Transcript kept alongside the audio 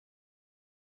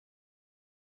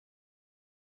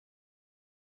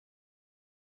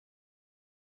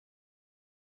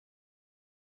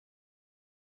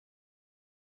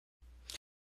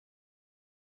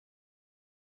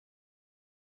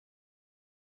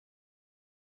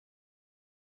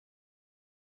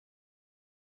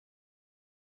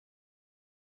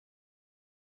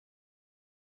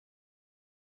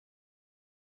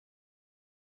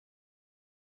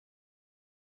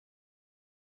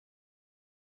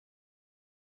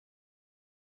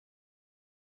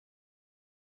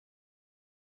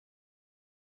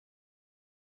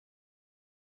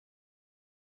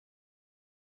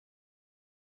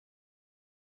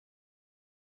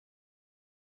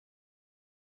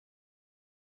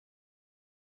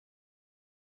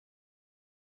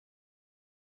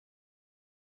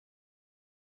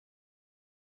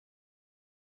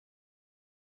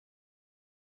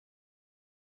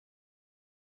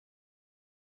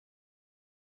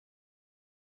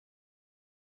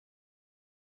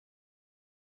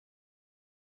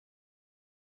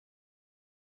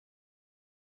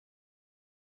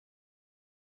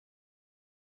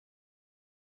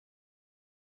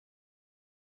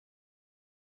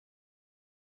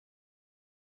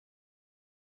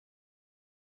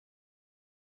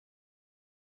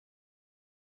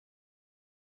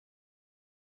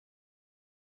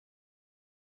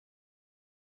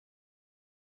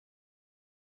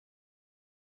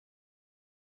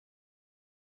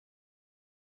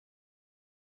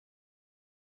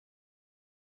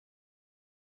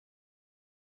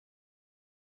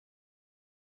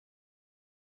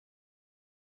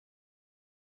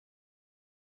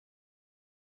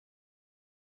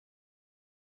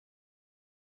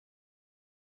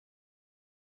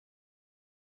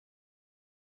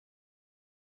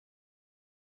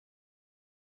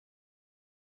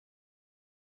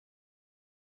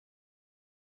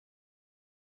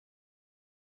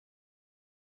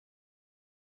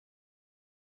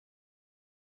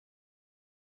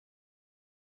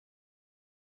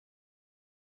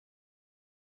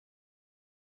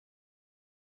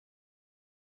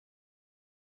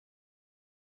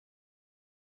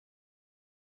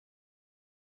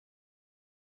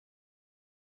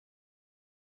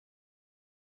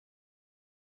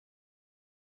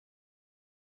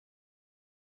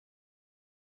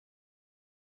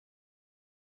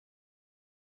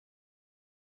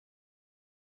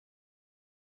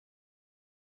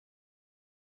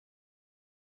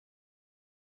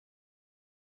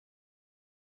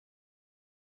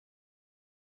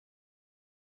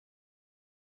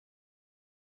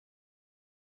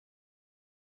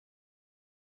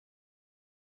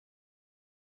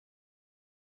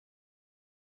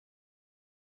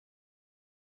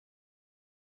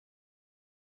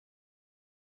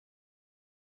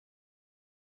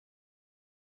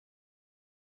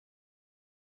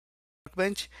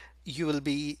Workbench, you will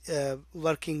be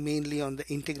working mainly on the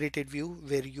integrated view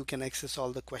where you can access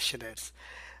all the questionnaires.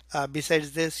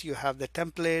 Besides this, you have the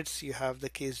templates, you have the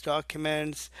case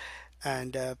documents,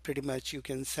 and pretty much you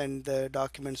can send the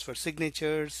documents for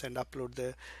signatures and upload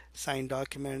the signed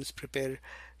documents, prepare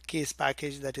case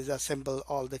package, that is assemble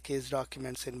all the case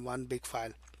documents in one big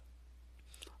file.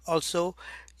 Also,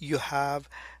 you have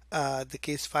the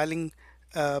case filing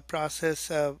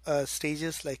process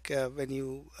stages, like when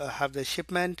you have the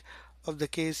shipment of the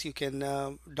case, you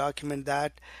can document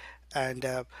that. And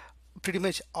pretty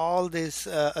much all this,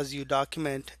 as you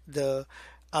document, the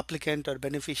applicant or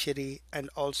beneficiary and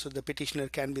also the petitioner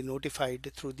can be notified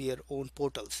through their own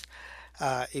portals,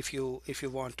 if you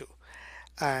want to.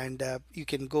 And you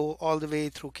can go all the way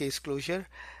through case closure,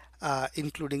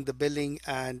 including the billing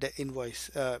and invoice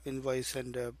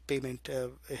and payment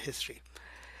history.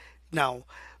 Now,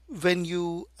 when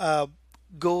you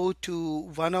go to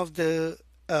one of the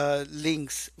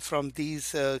links from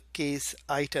these case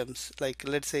items, like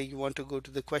let's say you want to go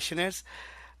to the questionnaires,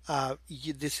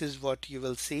 this is what you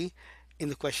will see in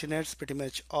the questionnaires. Pretty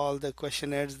much all the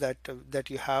questionnaires that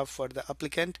you have for the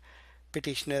applicant,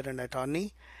 petitioner, and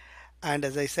attorney. And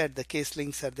as I said, the case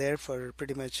links are there for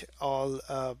pretty much all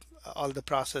the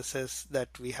processes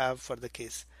that we have for the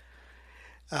case.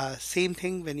 Same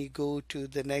thing when you go to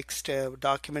the next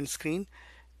document screen.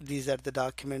 These are the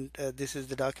document. This is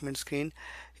the document screen.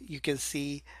 You can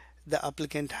see the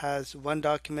applicant has one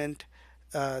document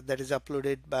that is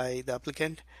uploaded by the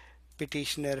applicant.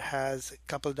 Petitioner has a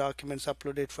couple documents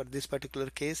uploaded for this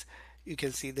particular case. You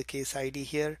can see the case ID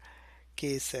here,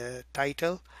 case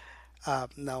title.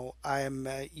 Now I am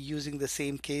using the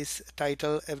same case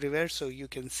title everywhere, so you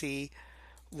can see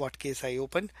what case I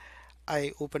opened.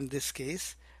 I opened this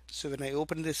case. So when I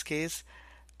opened this case,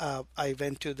 I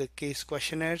went to the case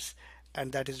questionnaires,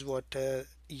 and that is what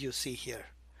you see here.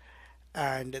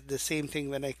 And the same thing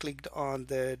when I clicked on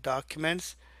the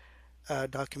documents,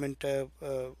 document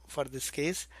for this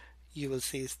case, you will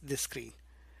see this screen.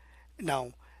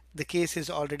 Now, the case is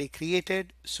already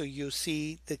created, so you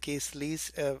see the case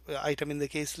list item in the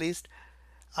case list.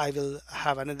 I will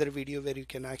have another video where you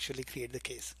can actually create the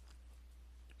case.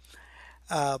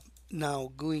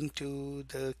 Now going to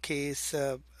the case,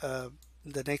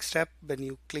 the next step, when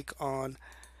you click on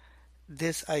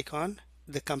this icon,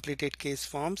 the completed case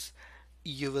forms,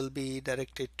 you will be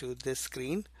directed to this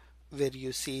screen where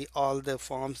you see all the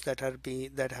forms that have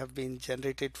been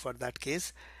generated for that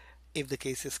case, if the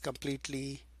case is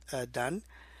completely done.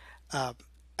 Uh,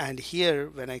 and here,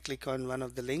 when I click on one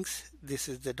of the links, this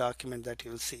is the document that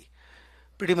you'll see.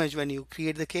 Pretty much when you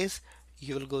create the case,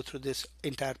 you will go through this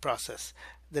entire process.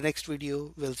 The next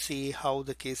video will see how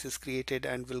the case is created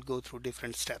and will go through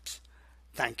different steps.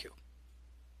 Thank you.